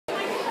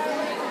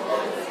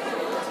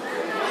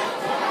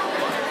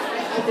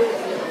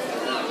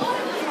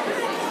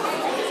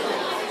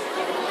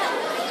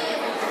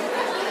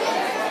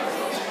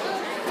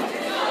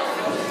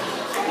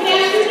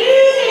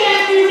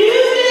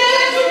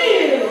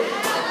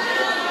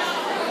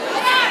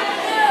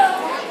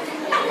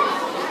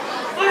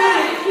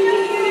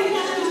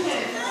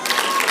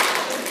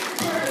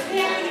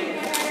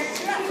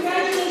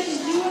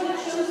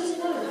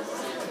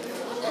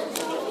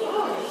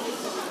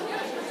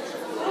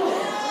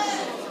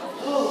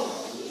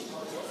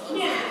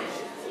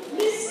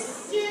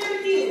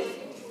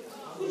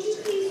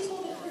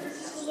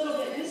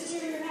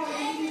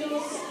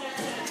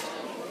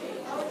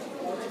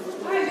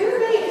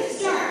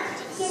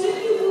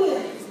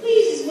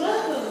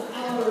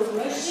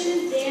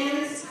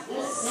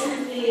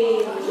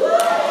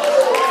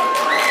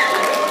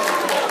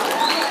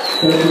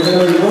Thank you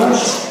very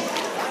much.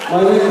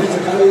 My name is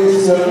Mikhail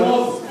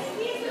Smirnov.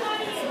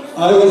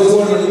 I was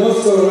born in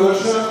Moscow,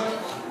 Russia,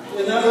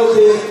 and I will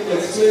be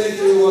explaining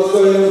to you what's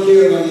going on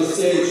here on the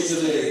stage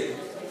today.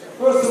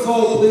 First of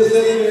all, please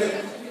let me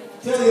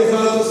tell you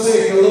how to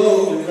say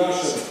hello in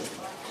Russian.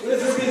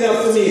 Let's repeat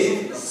after me.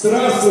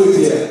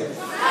 Здравствуйте.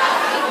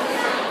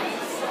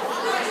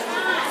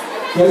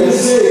 Can you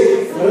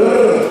say R?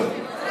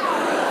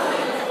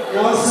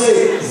 Now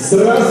say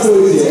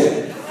Здравствуйте.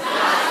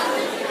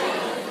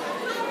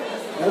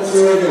 That's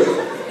very good.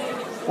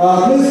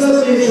 Please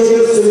let me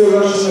introduce to you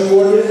Russian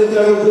accordion that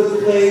I will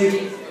be playing.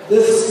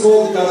 This is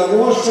called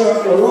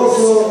garmoshka, or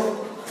also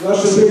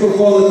Russian people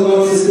call it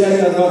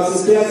 25 na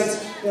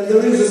 25, and the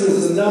reason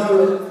is the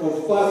number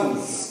of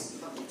buttons.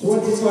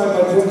 25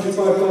 by 25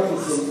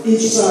 buttons on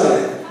each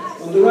side.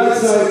 On the right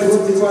side,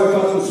 25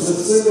 buttons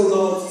with single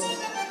notes.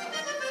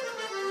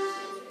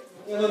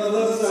 And on the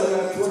left side, I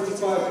have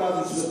 25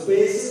 buttons with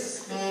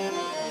basses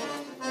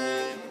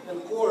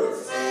and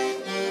chords.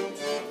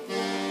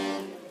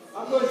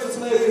 I'm going to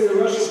play for you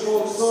a Russian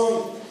folk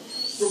song,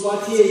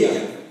 Subateya,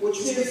 which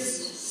means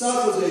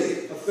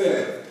Saturday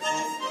affair.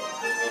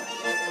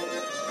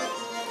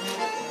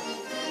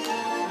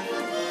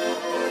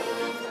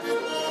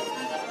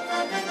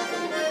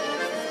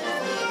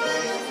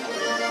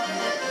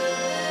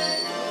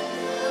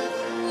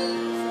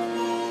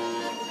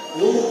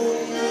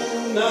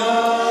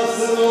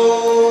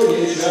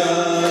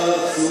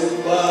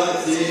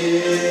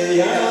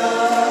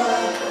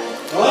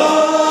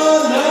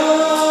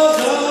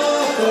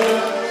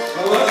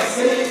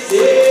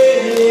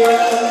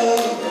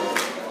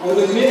 What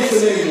it means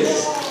in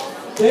English,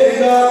 thank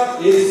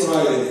God it's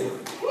Friday.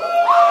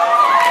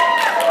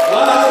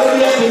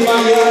 Армия ты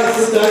моя,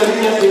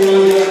 сударыня ты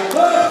моя,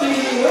 ох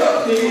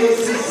ты,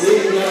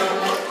 соседня.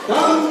 Ко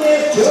мне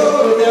вчера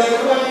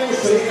раньше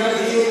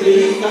приходил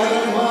 3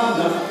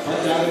 кармана,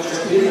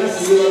 подарочек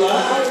приносила.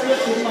 Армия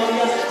ты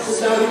моя,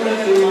 сударыня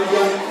ты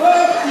моя,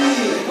 ох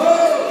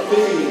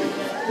ты,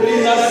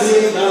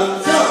 приносила.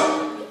 Все.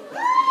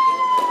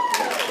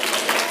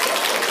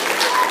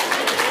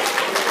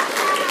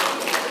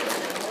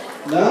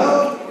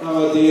 Now,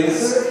 our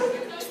dancer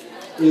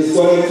is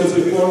going to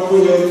perform for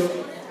you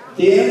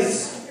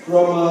dance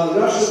from a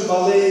Russian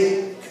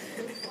ballet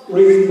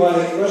written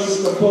by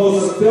Russian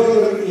composer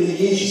Pyotr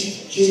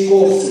Ilyich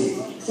Tchaikovsky.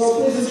 So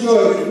please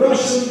enjoy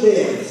Russian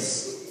dance.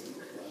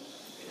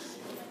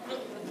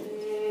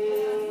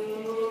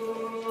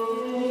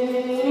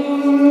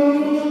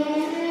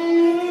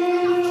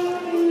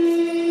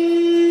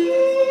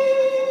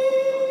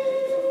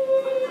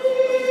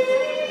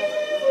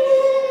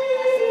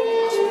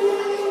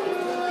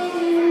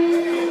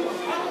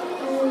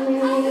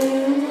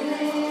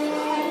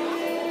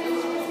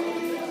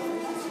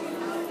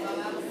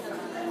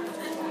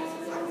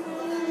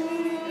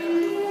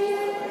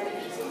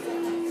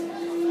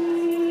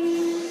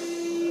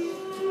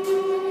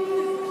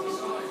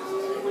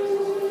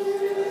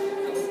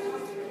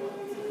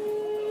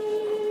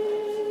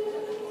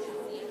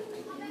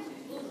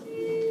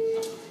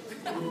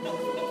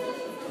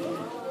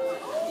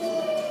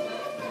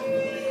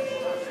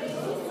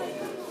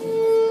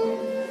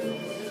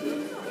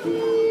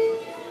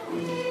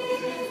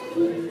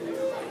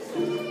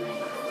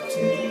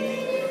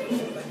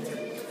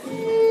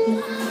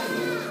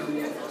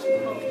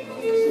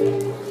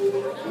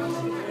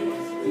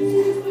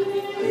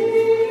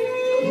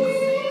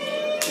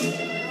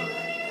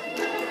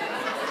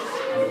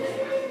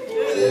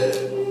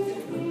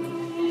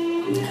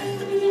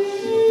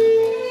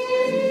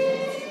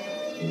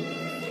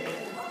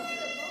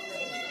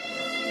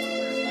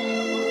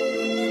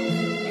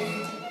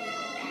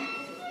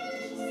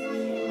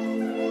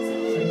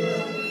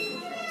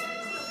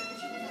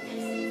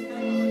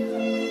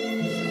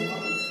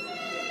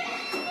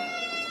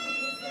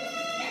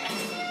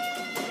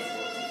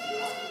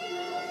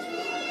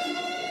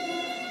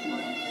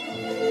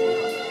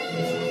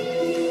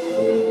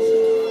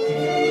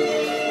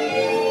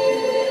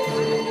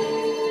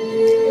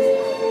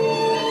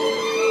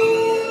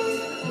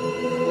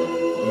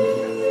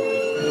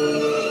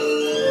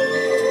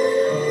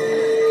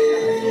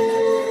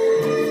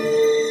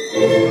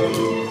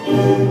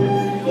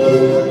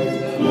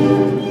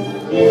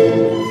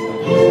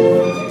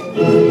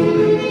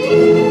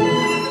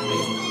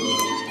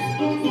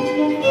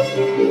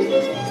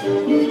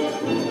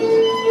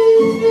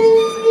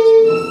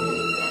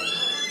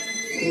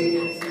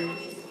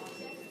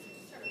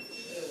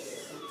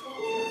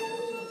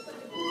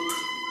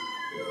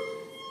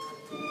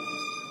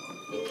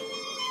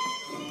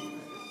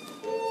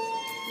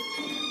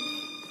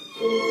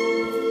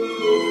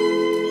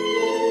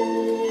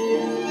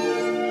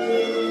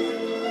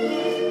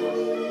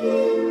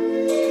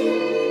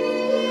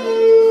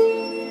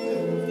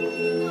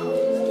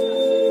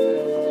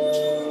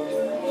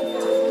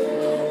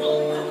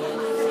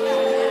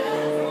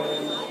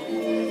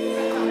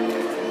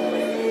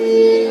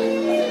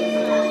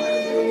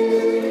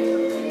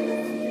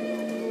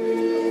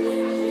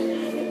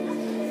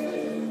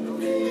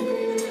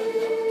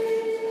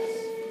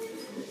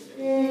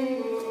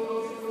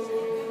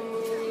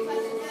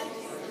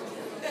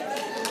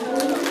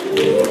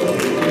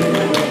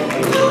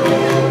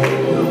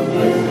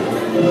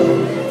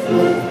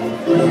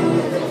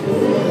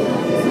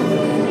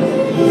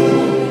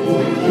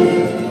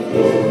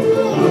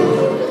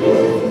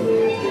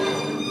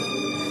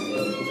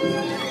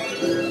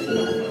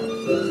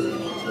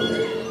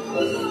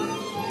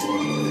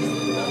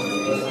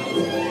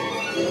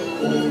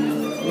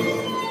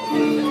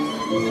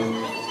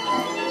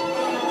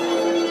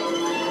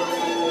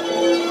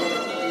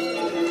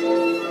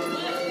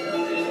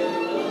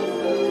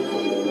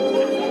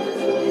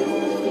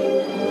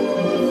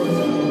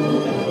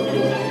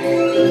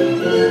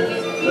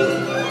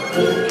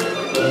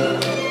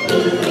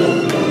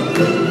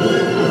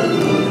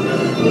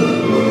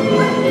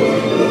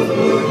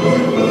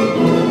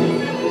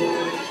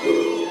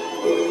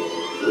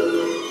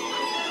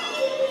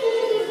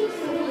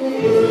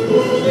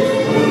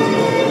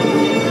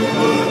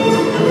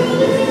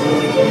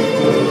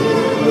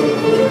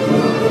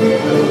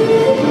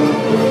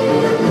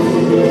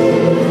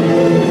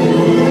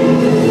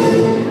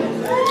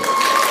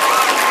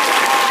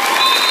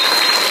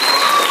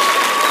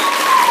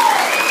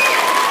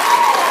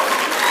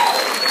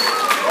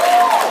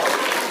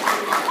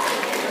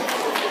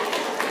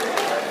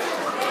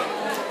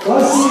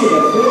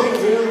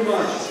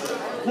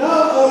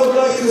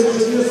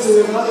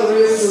 you another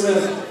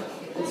instrument.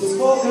 It's a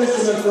folk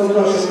instrument from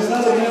Russia.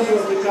 Another member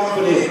of the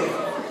company.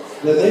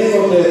 The name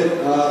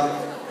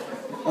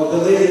of the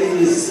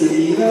lady is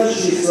Irina.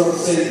 She's from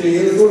St.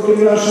 Petersburg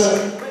in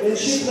Russia. And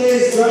she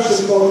plays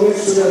Russian folk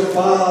instrument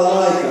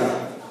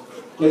balalaika.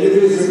 Can you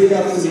please repeat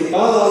after me?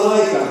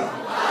 Balalaika.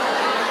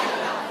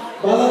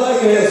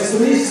 Balalaika has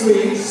 3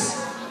 strings,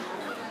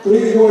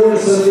 3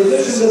 quarters, and the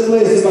musician that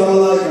plays the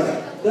balalaika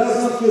does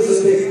not use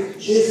a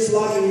pick. She's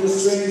plucking the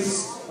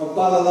strings of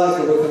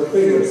balalaika with her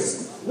fingers.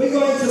 We're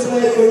going to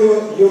play for you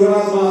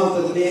Ural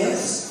Mountain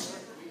Dance,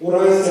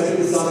 Уральская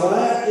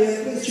плясовая,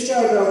 and please check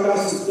out our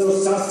customs.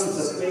 Those customs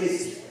are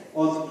based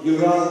on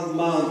Ural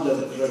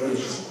Mountain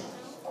tradition.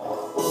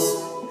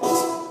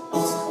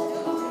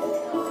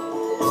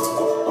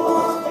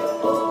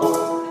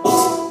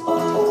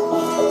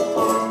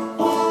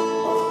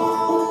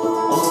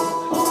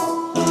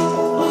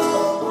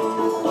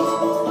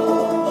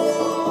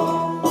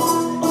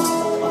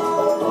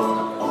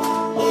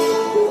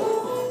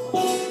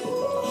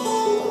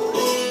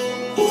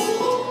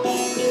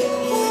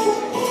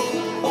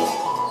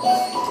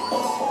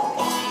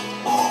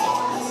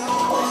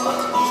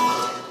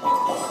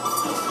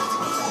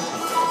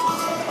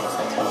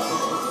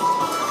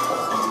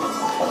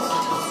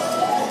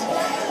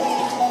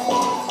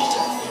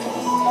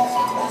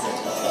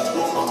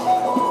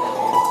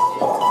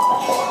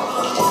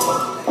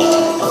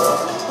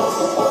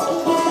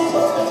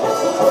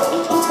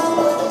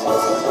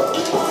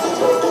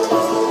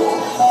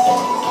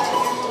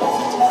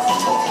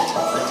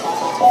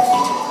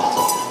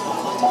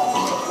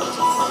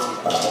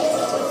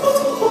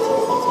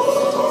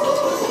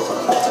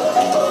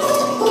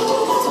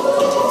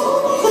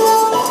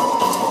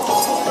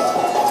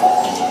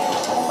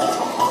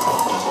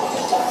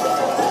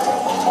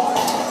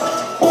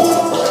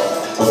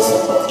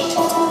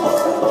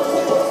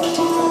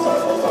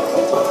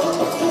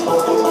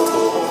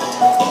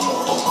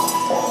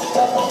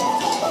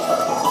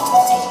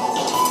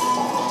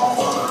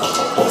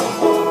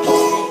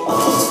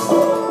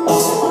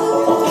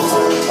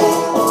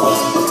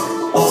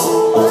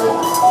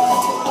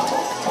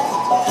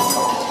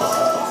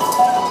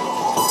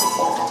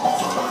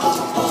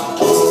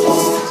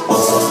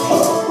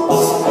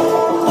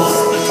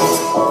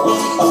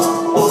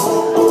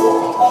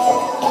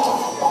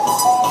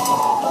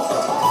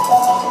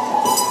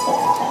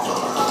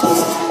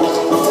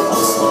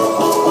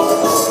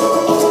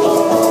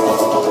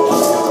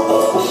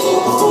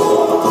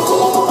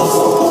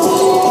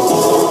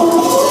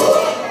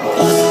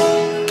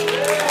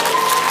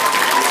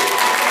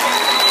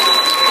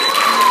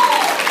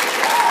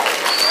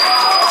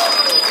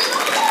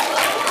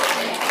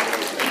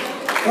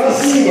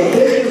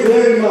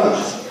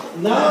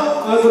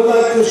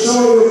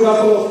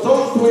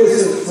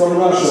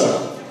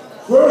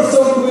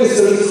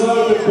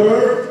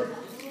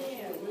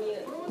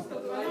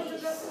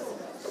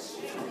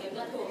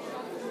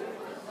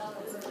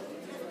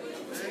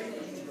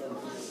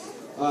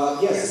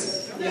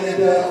 Yes, and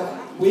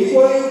we're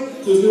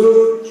going to do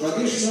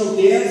traditional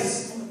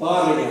dance,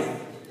 barriga.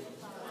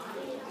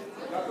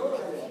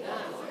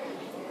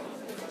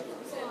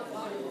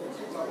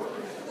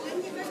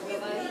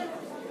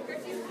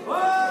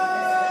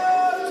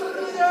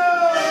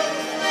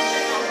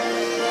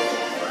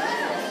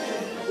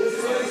 This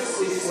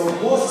is from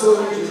Moscow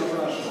region of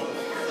Russia.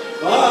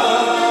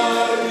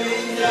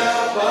 Barriga,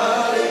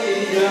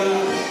 barriga,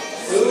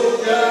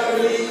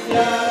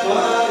 sugarriga,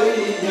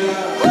 barriga.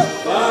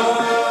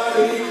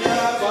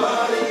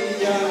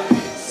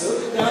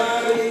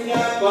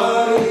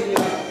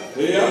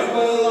 Я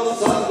была в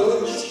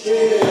садочке,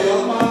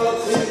 ломала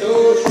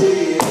цветочки,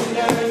 у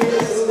меня не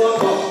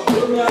слова, у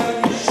меня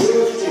не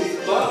щечки.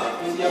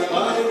 Барыня,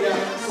 барыня,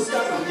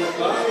 сударыня,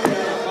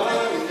 барыня,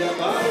 барыня,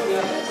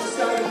 барыня,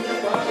 сударыня,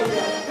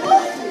 барыня.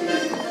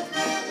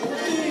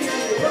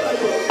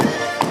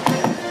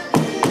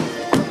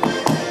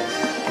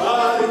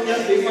 Барыня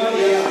ты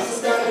моя,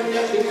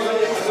 сударыня ты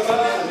моя,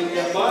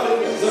 барыня,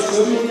 барыня, за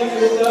что меня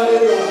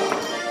ударила?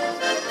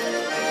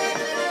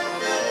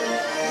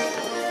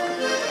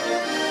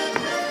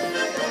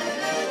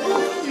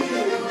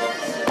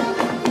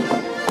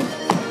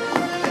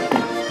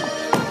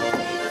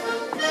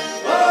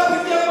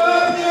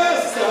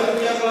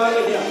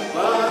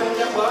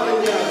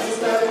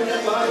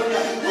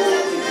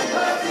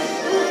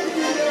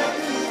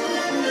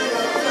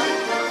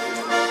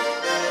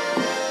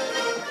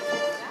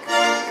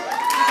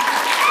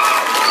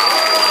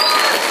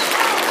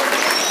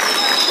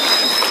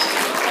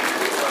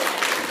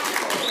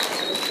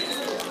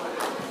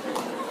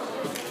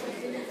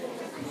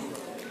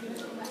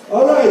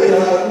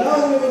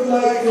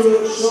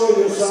 Show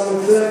you some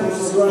examples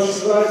of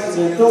Russian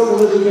writing and talk a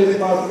little bit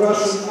about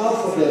Russian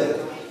alphabet.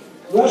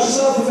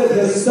 Russian alphabet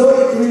has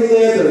 33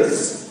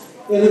 letters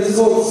and it's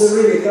called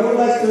Cyrillic.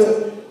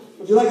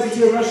 Would you like to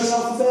hear Russian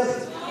alphabet?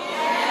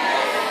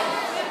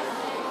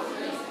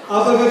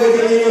 А вы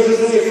говорите, они уже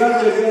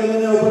заиграли, когда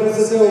меня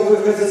упорядочил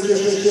выход за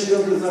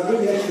чешуйчатым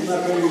знаком, я не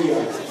знаю, я.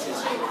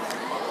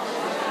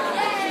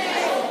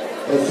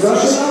 It's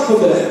Russian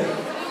alphabet.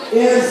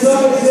 And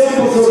some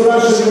examples of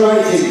Russian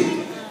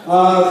writing.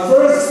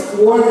 First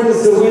word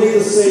is the way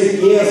to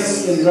say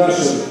yes in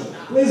Russian.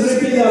 Please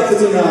repeat after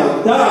me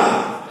now. Da.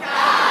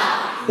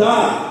 Da. Da.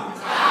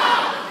 Da.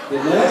 The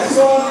next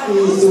one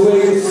is the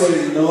way to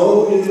say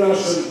no in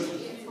Russian.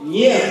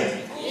 Нет.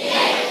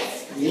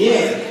 Нет.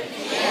 Нет.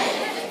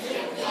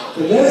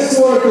 The next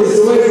word is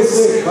the way to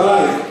say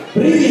hi.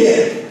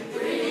 Привет.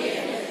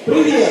 Привет.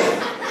 Привет.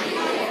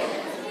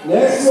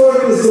 Next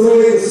word is the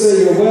way to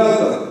say you're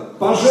welcome.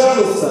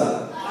 Пожалуйста.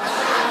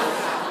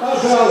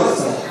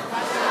 Пожалуйста.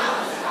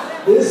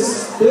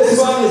 This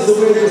one is the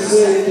way to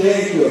say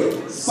thank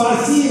you.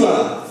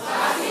 Спасибо.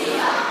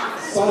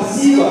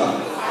 Спасибо.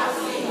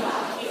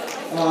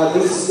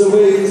 This is the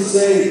way to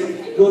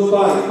say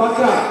goodbye.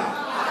 Пока.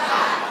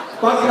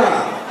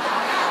 Пока.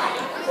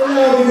 And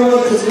now we're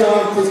going to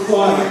count to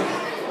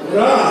 5.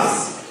 Раз.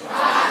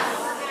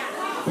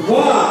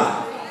 Два.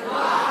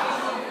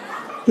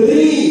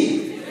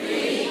 Три.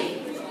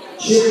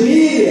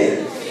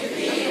 Четыре.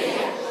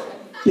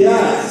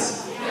 Пять.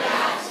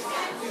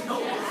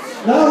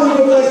 Now we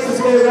would like to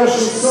play a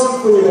Russian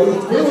song for you.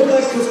 We would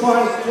like to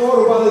find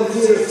 4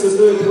 volunteers to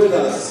do it with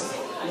us.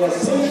 Yes,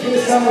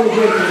 please come over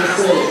here to the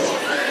stage.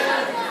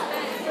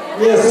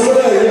 Yes, over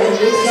there, yeah,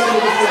 please come to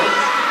the stage.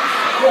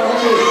 Yeah,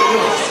 okay,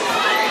 yes.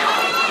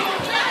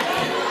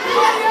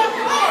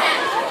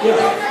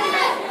 Yeah.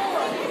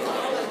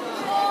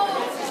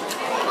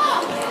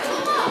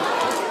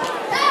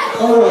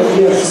 Alright,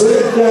 yes,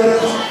 we've got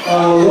a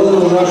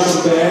little Russian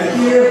band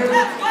here.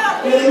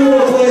 And we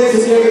will play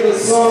together the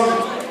song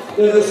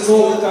that is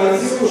called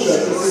Katyusha.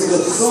 This is a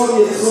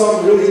Soviet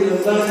song written in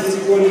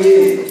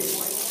 1948.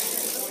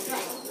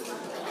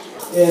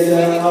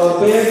 And our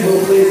band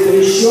will play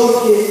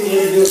Трещотки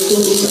and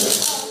Вертушка.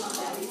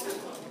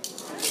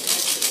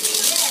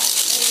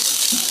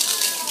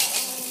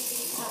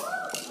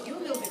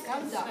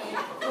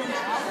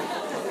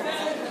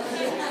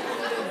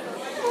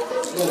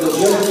 The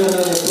gentleman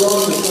on the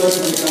throne is going to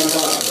become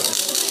doctor.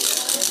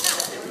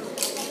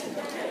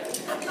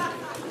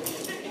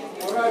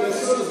 All right, as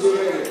soon as you're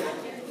ready.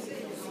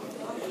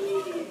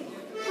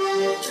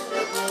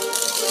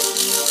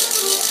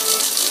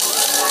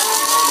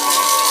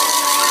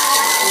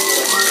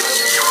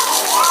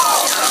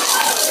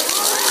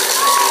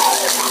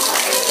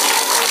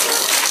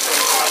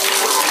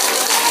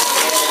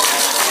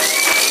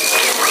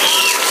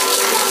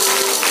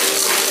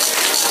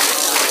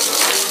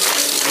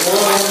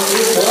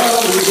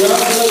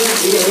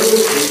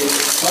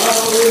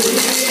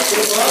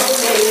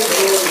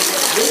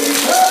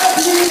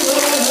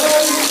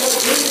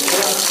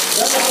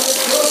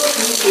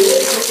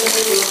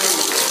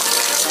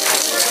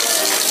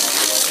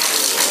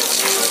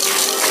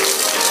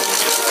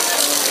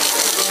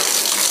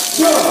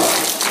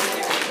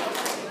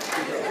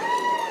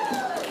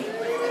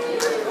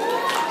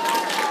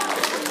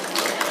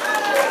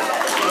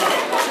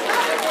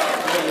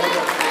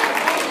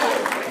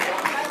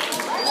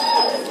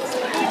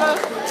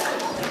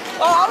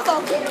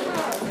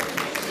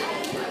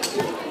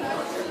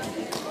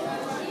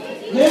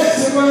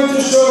 Next, we're going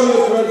to show you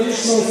a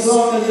traditional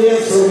song and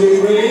dance from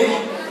Ukraine.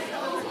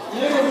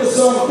 Name of the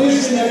song "Ты ж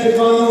меня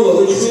пидманула,"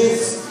 which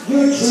means "you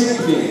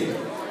tricked me."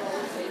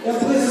 And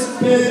please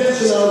pay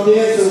attention, our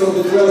dancer will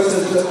be dressed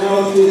in an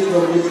outfit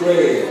from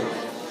Ukraine.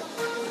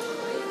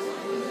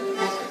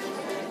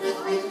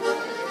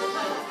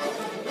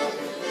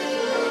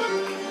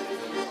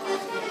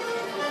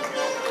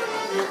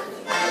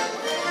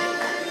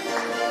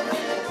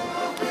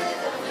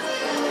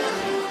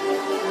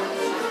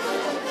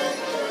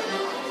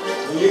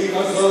 Їх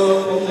казала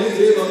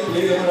понеділок,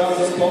 плідом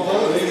разом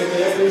поговорили,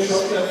 я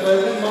прийшов тебе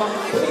нема,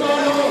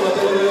 приманула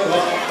телева,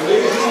 ти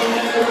ж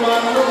мене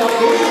приманула,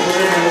 ти ж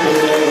мене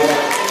телева,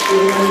 ти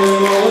мене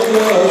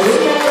молода,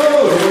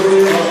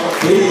 зиморозила,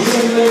 ти ж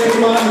мене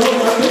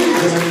приманула, ти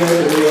ж мене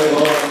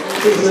телева,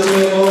 ти ж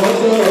мене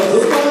молода,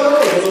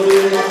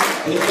 зиморозила,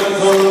 ти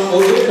казала,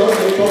 ой, то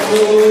ти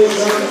поцілуєш,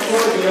 а не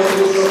собі, я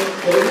прийшов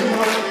тебе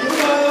нема,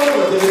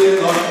 приманула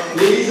телева,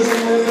 ти ж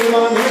мене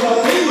приманула,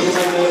 ти ж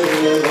мене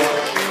телева.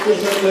 Ты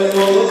же мне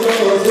молода,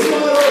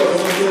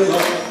 зиморозила,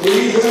 ты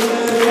же мне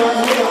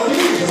приманула, ты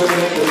же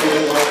мне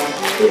телева,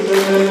 ты же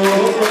мне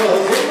молода,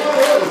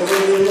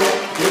 зиморозила,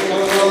 ты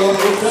казала,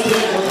 будто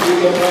летом, ты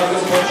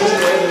разом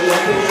пожалела, я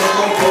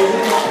пришел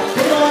помнила,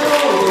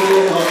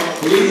 приманула,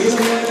 ты же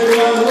мне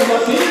приманула,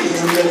 ты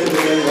же мне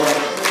телева,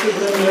 ты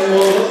же мне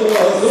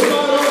молода,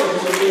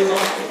 зиморозила.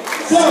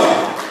 Все!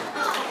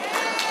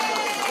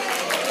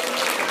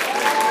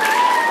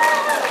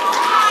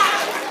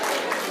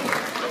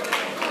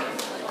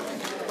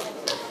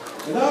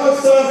 Now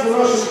it's time for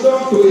Russian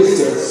tongue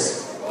twisters.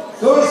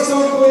 First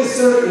tongue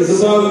twister is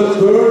about the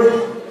bird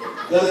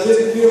that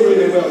didn't feel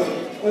really well.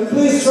 And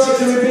please try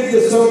to repeat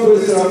this tongue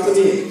twister after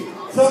me.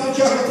 Цапля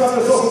чапля,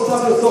 цапля сохла,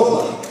 цапля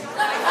сохла.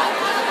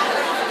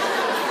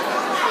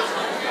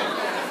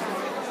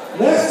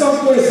 Next tongue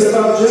twister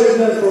about a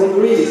gentleman from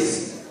Greece.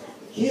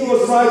 He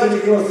was riding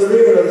across the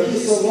river and he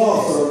saw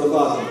lobster on the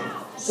bottom.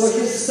 So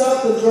he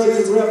stopped and tried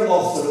to grab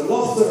lobster, and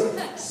lobster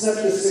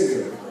snapped his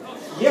finger.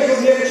 Ехал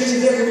века через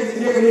века,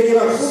 века, веки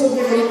рак, сунул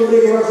века, руку,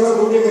 века, рак,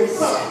 сразу века,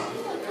 сам.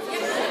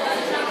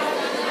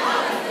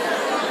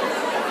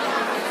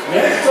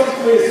 Next song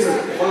twist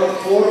about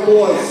 4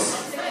 boys.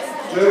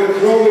 They were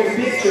drawing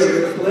picture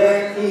with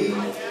black ink.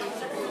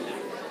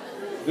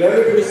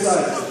 Very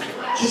precise.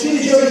 4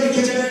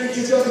 черненькие, черненькие,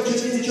 четверка,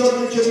 4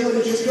 черные,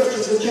 черненькие, четверка,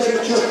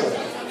 случайно четко.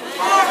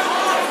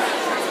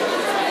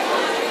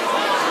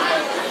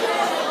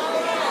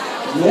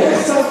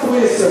 Next song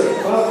twister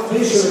about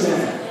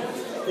fishermen.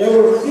 They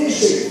were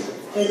fishing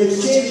and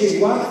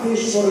exchanging one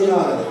fish for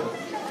another.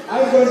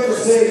 I'm going to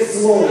say it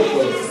slowly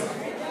first,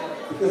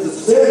 because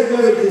it's very,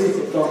 very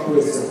difficult tongue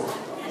twister.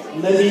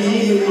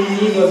 Налили,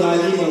 налимо,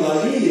 налимо,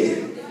 ловили,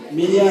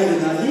 меняли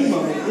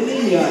налимом и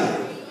меняли.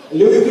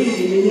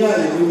 Любили,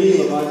 меняли,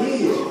 любили,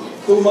 ловили,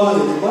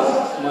 туманы,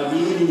 лимана,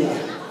 ловили,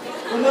 меняли.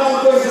 And now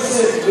I'm going to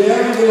say it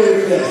very,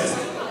 very fast.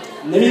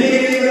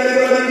 Налили,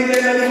 налили, налили,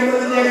 налили,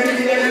 налили,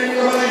 налили, налили,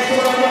 налили.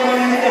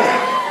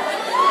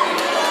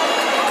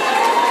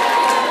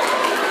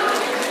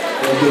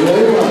 Thank you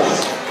very much.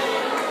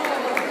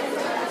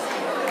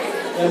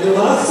 And the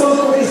last song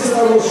twister I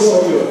will show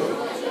you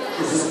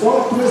is a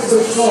tongue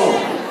twister song.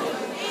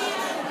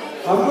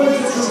 I'm going to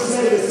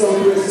translate the song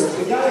twister.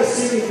 The guy is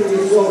singing to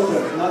his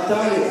daughter,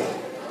 Natalia.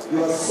 You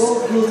are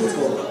so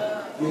beautiful.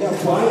 You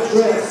have white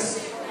dress.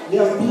 You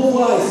have blue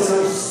eyes,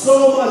 and I'm so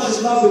much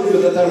in love with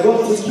you that I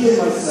want to kill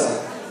myself.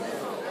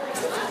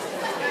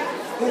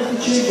 Then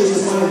he changes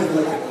his mind,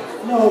 like,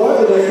 no, why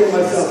would I kill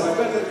myself? I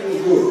better feel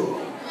good.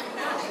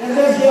 And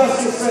then he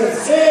asks his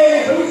friends,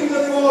 hey, bring me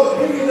the fork,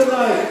 bring me the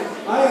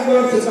knife. I am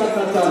going to cut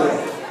Natalia.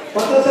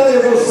 But Natalia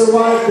will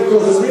survive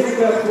because of really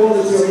bad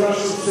quality of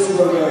Russian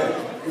silverware.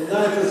 The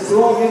knife is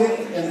broken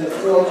and the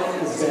fork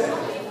is bad.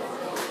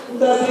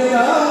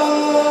 Natalia,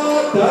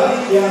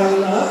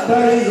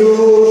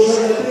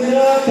 Nataliusha,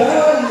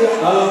 Natalia,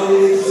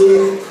 Alexi,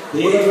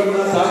 Tiga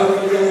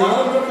Natalia,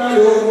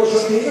 Natalia,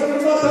 Tiga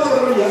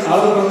Natalia,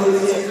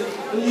 Alexi,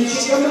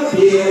 Личико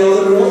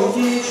напела,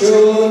 руки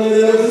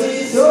черные,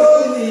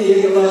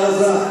 разлицённые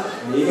глаза.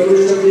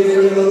 Игрушка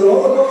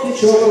бегала, руки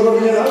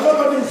черные,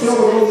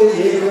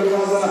 разлицённые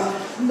глаза.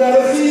 Да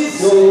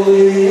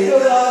разлицённые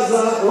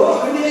глаза,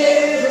 ох,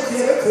 режет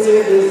сердце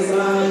без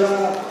ножа.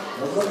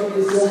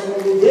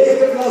 Разлицённые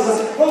глаза,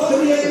 ох,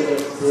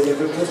 режет сердце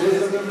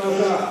без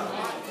ножа.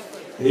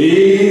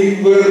 И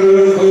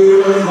вырвата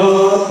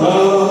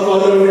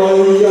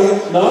порвая,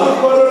 на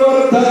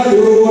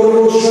порватаю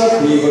руша,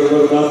 ты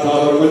вырвата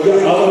порвая,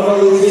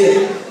 арвалызе,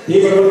 ты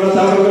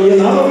вырвата порвая,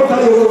 на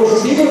порватаю руша,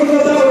 ты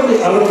вырвата порвая,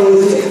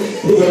 арвалызе,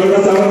 ты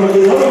вырвата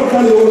порвая, на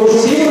порватаю руша,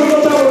 ты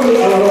вырвата порвая,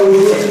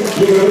 арвалызе,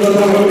 ты вырвата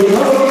порвая, на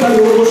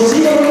порватаю руша, ты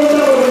вырвата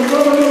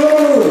порвая,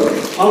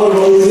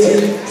 арвалызе.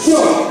 Все.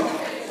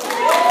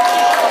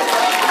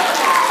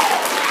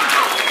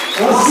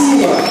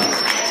 Спасибо.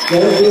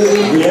 Thank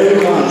you very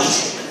much.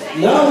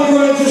 Now we're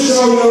going to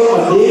show you a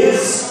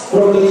dance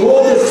from the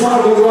coldest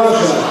part of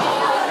Russia,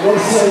 from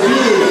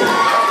Siberia.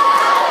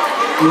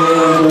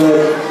 And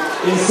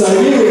in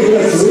Siberia it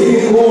gets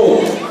really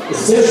cold,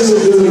 especially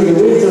during the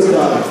winter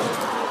time.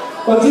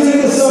 But during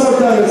the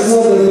summertime it's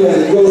not that bad,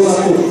 it goes up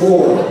to 4.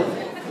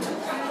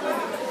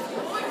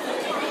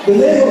 The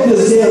name of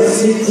this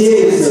dance is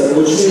Metelica,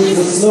 which means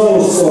the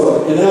snowstorm,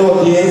 and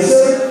our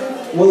dancer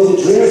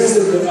was dressed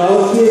in the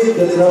outfit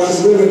that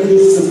Russian women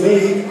used to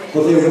make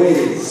for their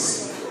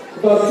weddings.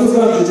 About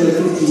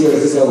 250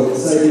 years ago in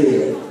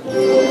Siberia.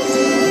 No.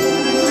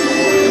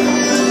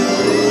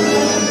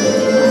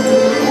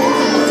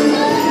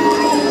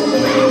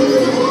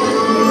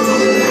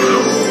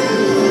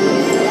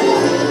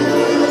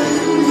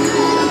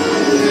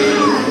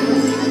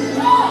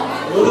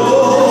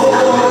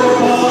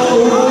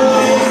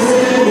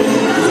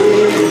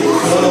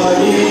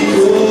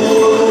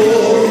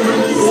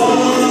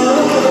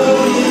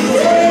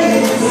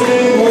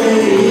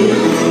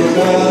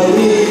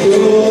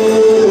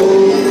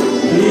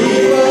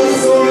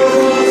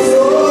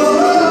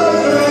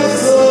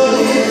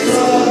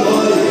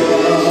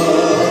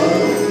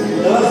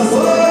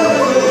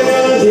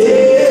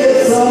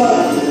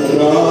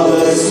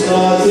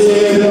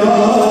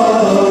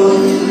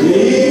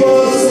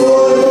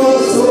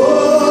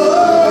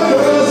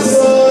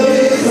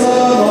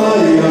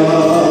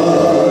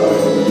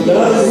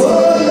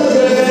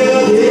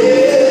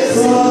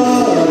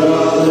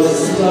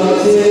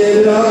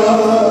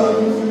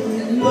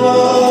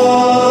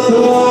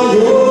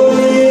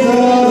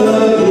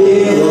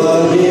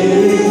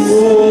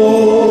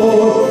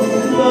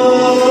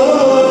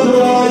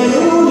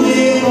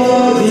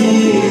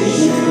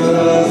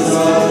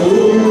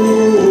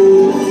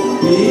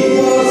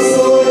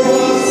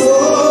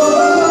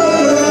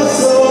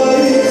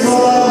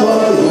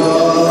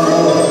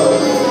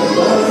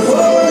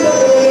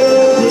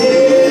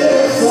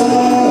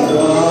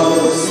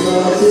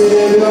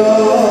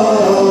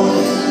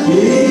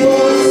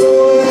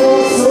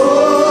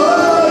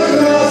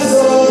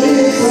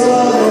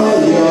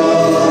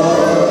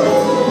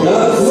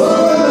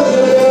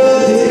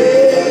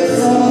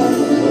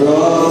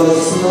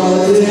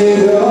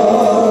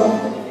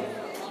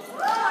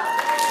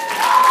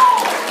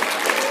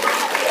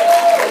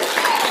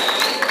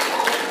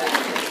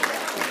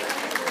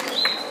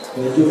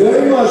 Thank you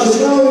very much.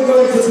 And now we're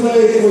going to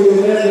play for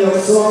you many of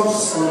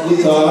songs on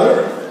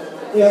guitar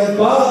and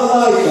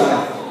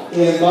balalaika.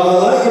 And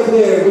balalaika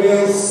player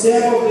will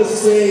step off the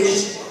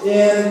stage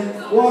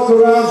and walk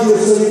around you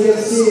so you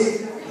can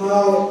see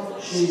how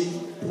she's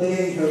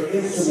playing her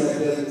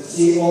instrument and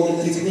see all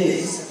the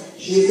techniques.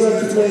 She's going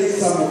to play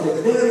some of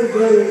the very,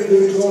 very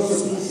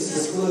virtuoso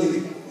pieces,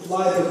 including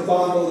Flight of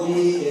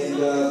Bumblebee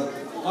and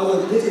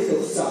other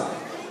difficult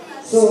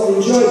stuff. So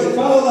enjoy the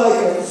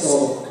balalaika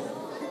solo.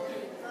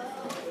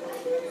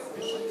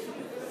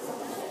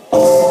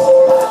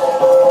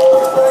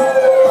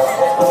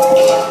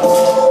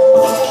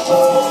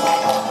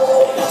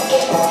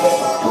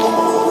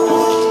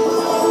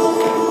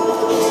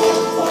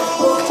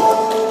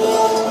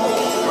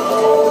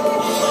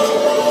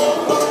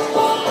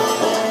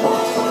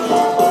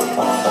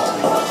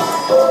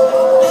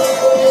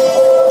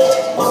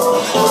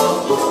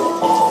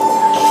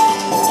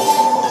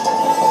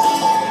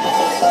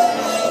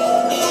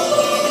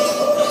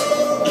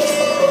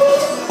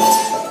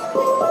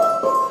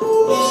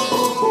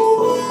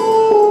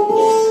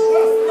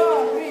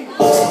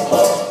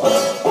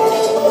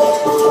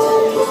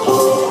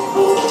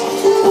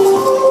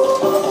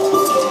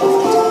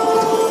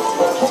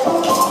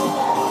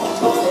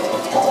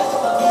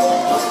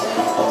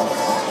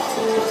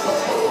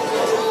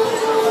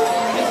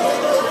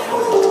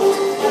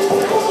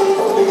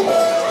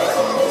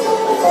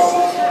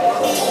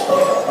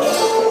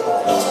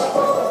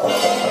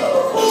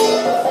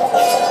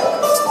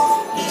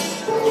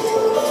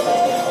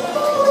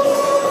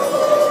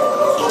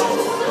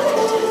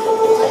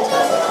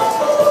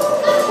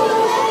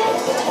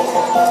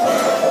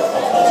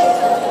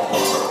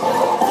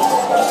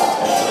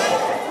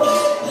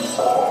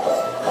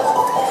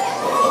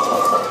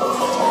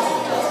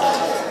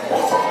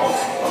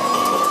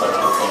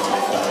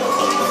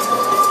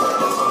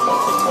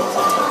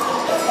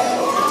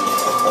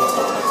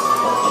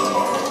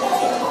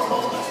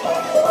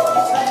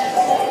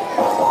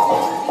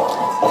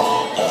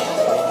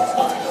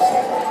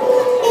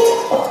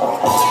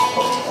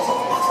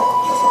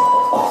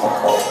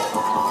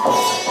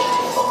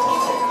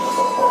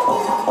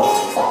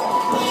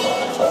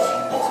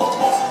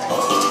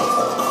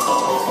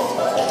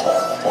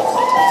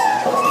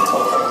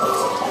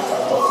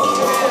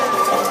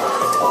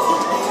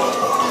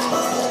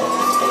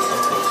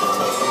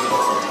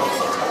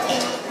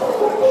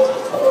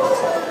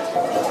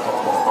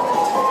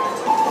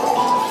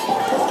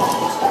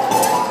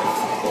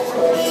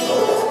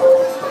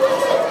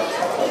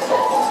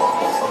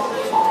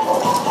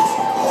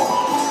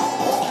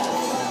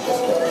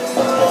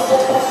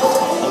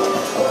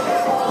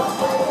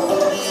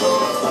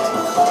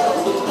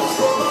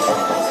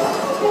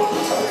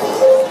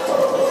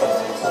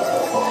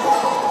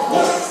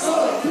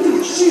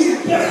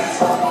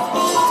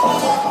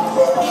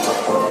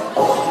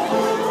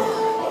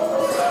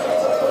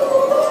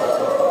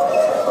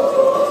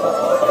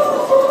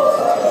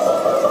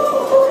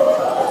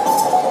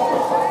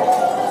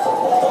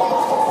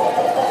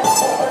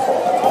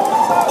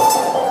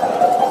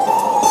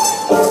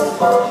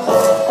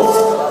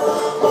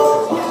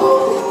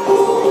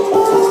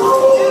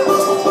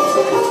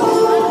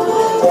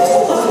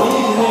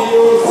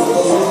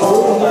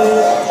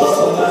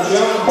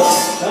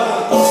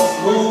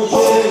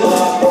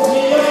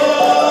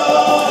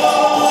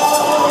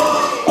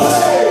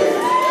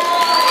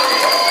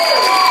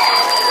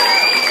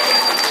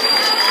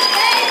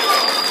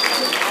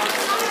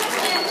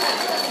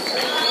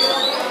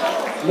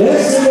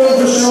 Next I'm going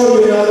to show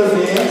you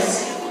another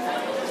dance.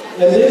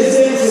 And this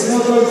dance is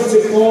not going to be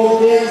folk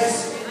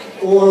dance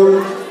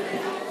or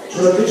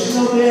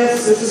traditional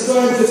dance. This is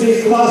going to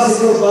be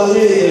classical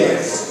ballet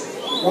dance.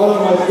 One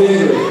of my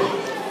favorite.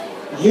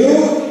 You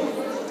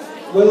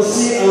will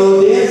see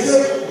our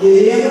dancer,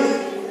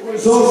 Yelena, who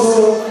is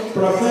also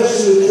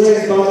professionally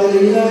trained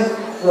ballerina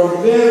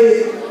from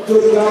very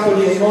good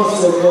company in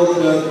Moscow called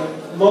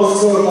the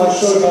Moscow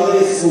Большой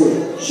Ballet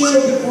School. She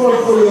will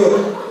perform for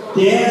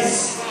you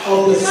Dance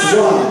of the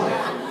Swan.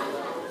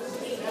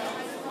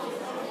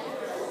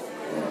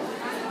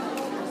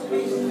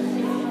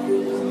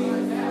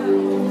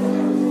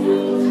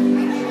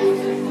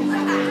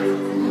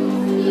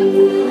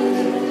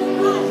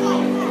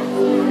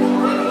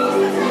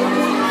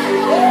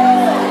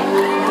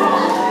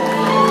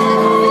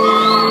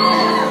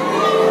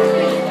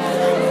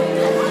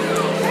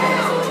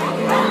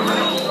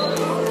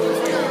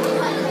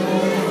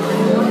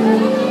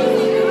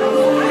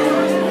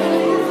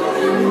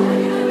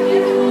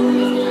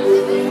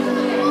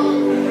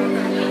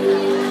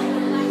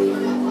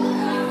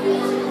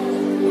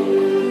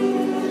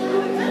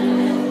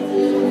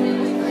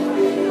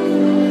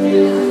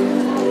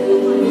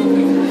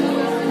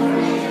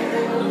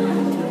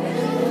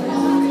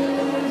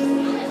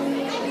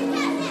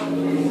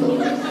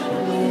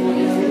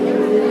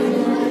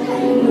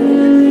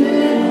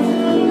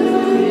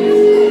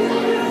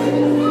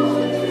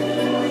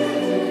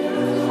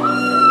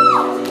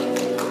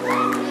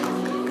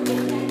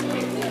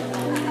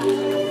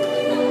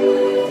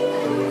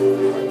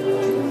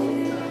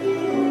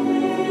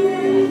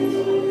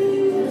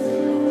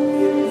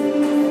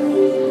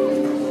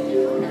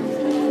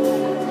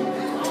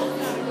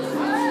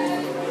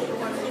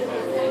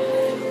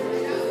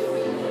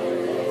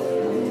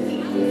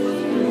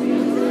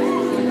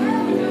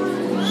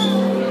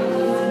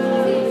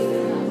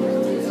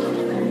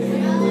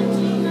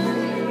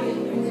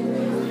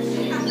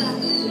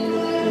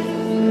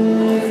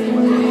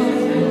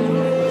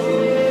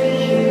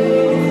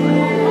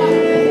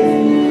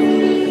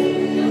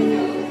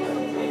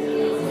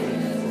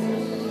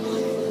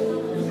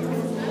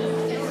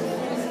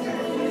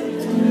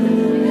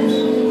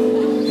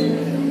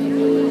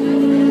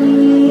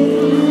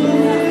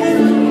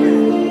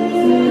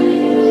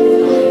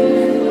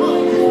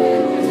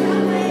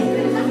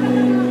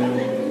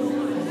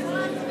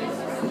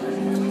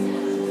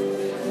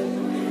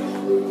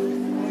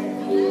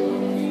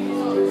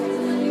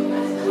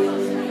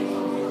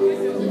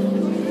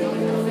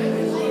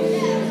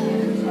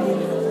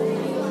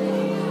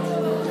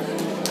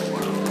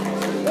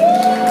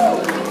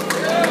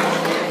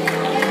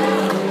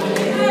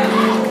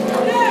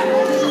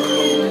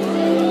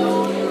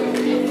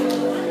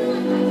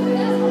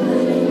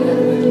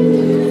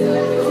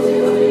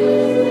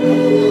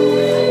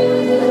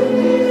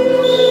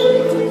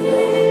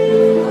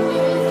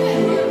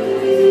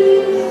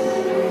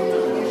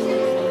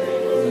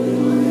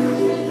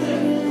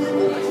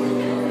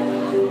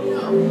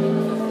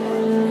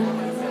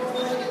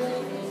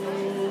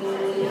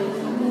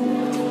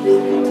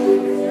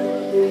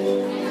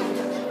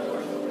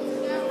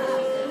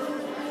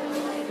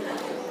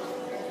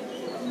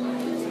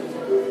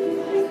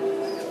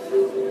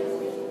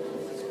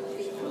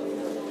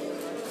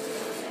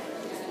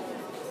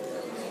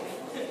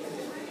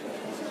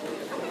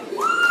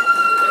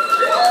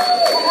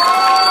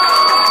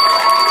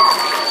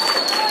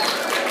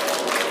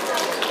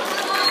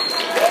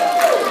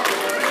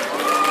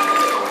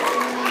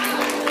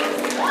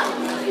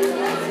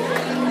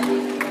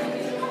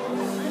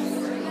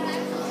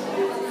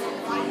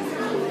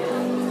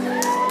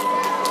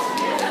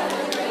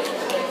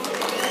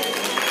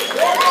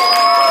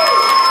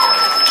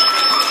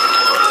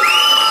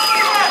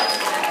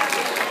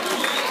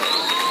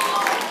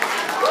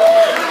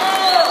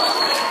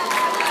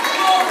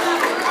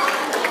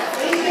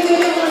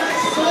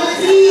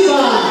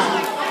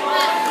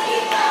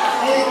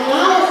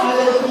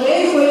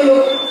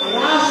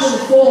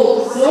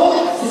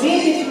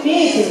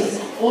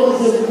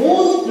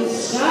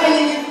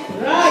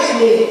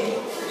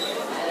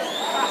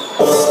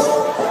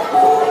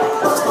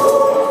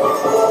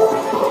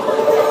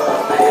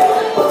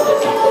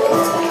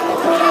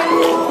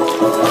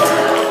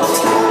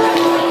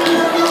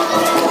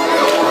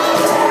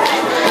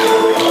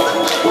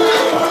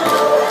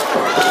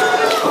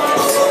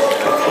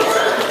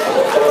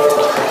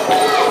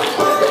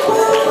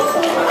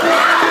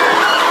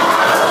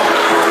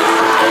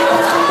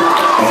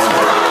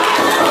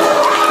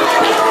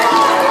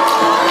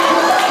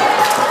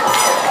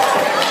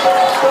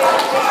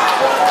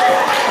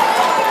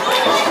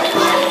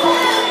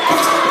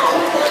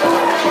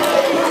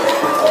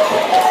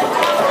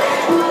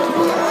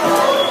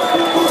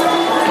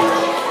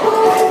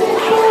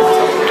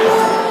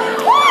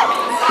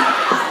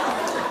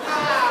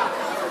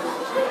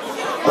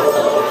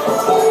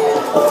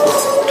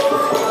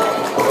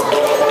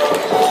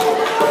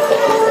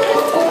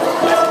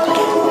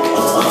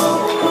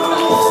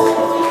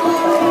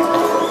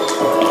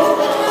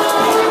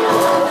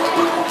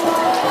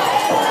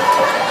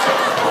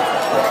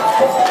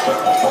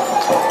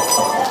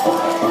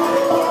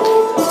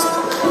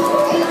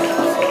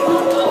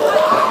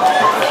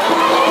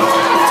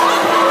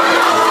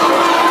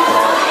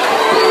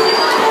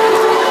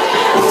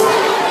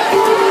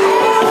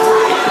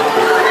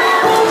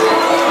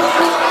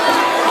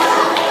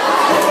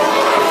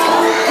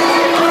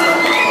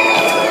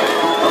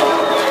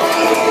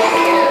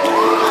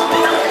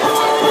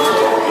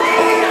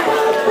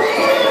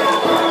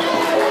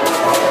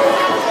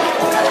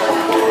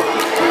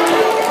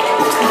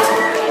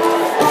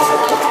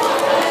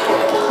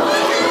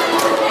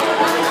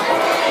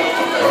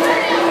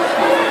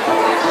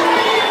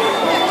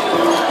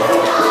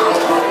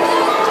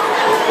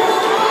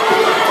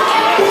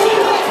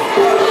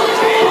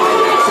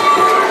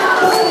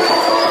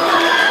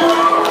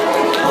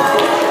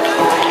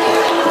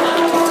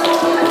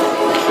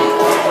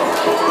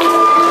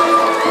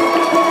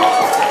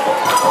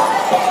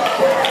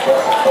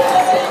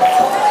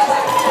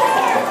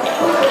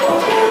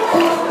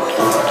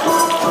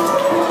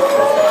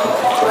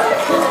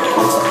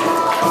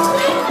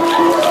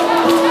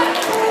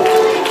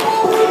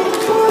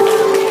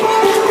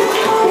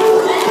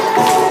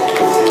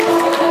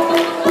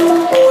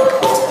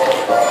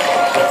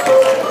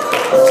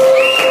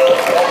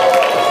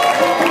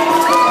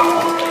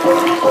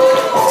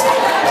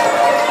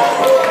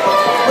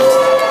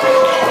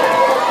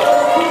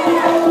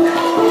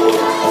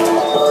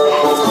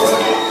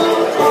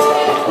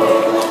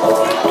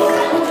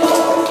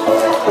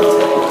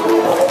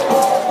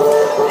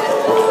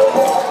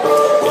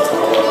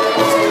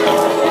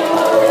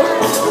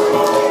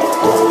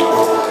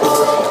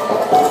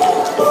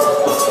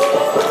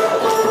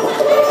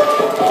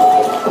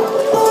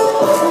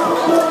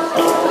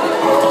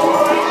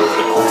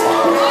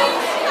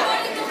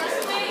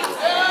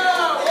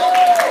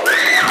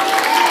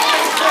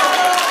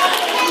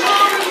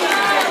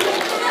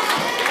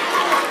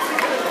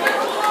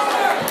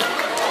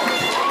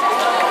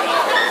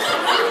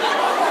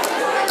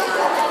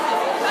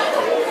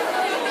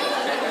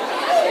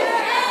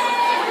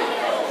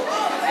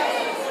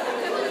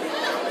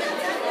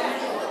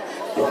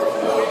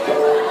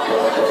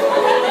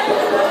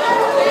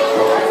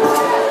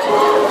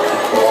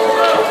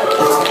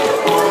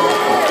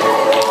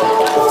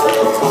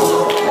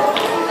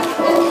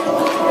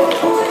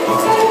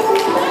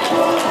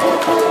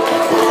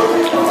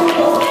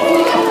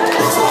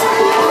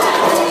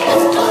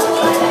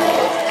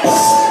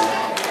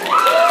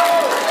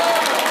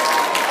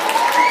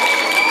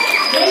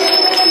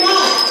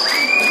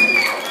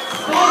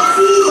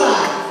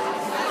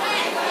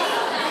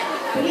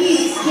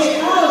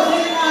 check out the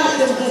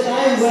costume that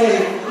I'm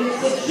wearing.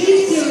 It's a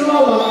gypsy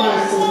roller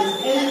costume.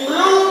 And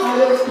now I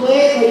will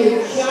play for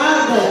you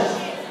Charlotte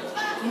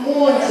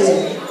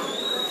Monty.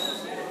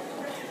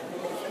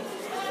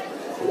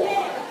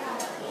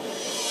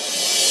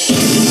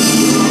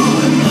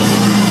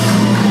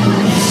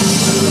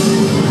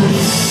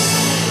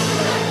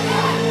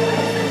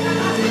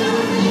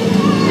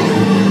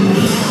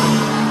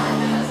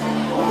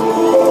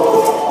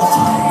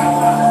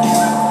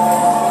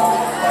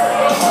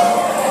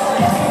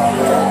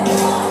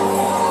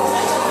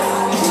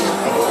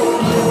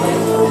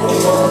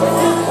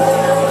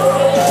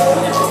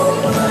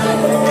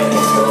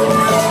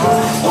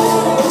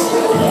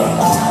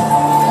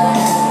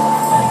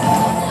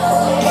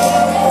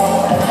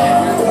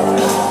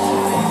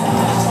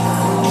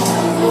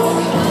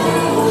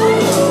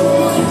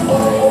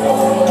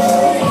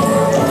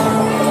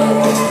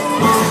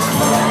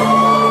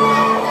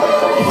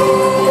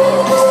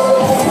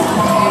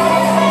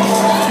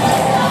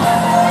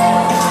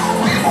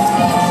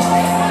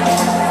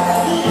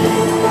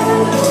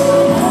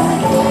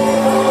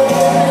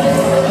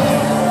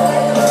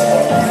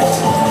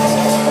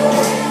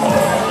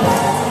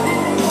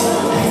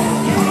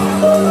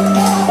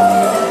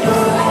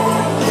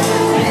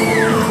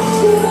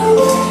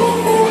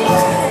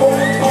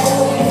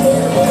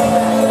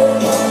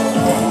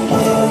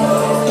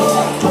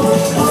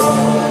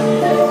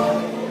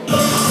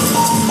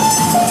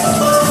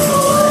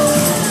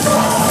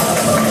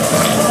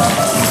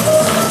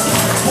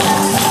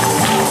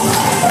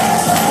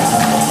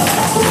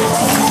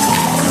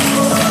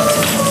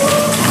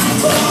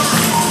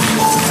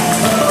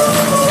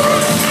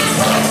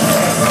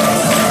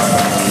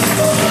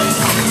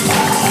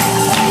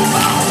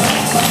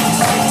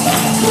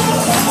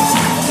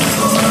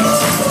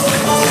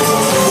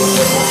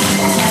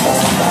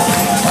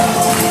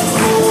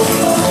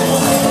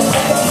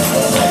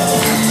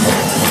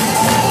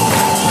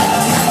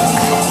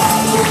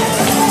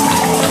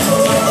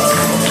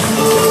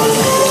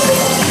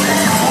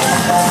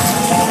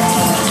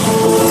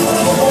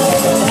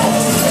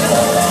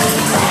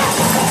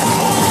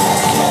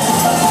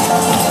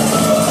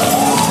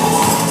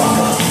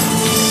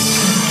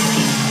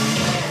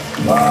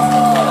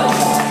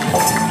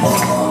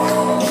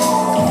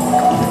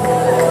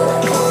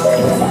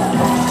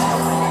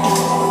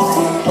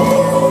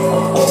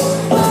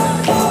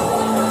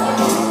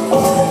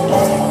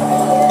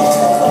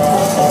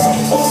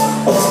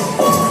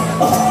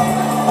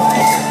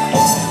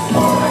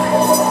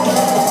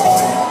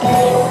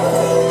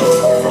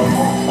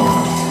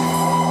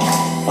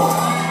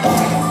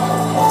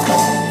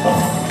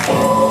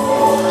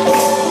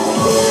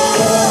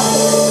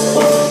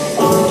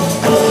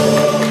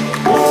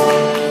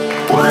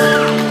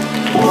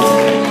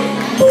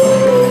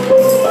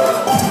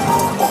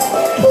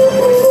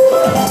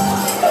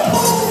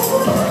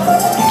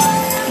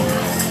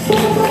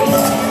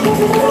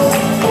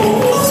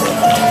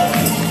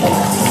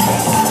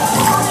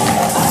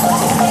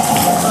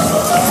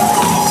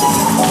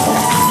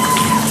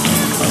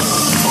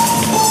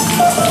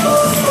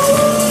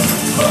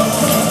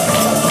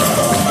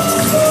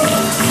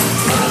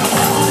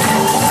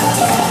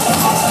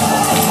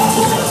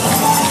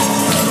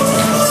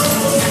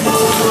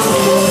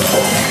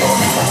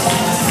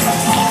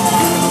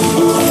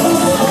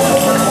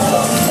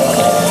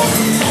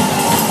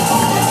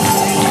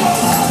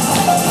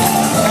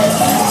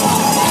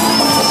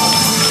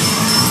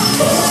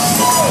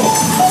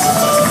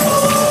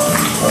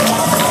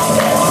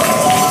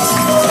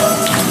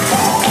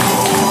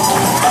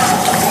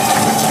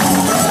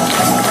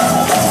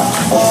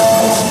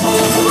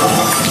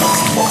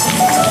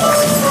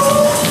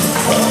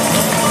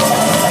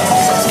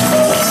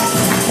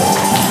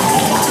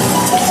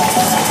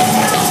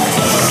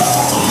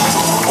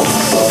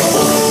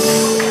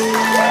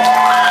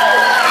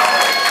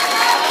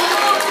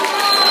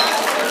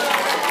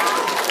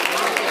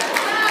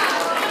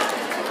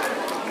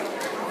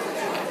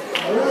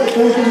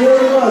 Thank you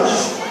very much.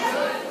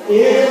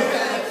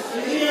 If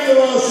in the end of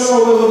our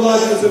show we would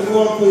like to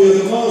perform for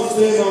you the most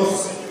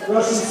famous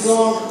Russian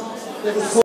song that is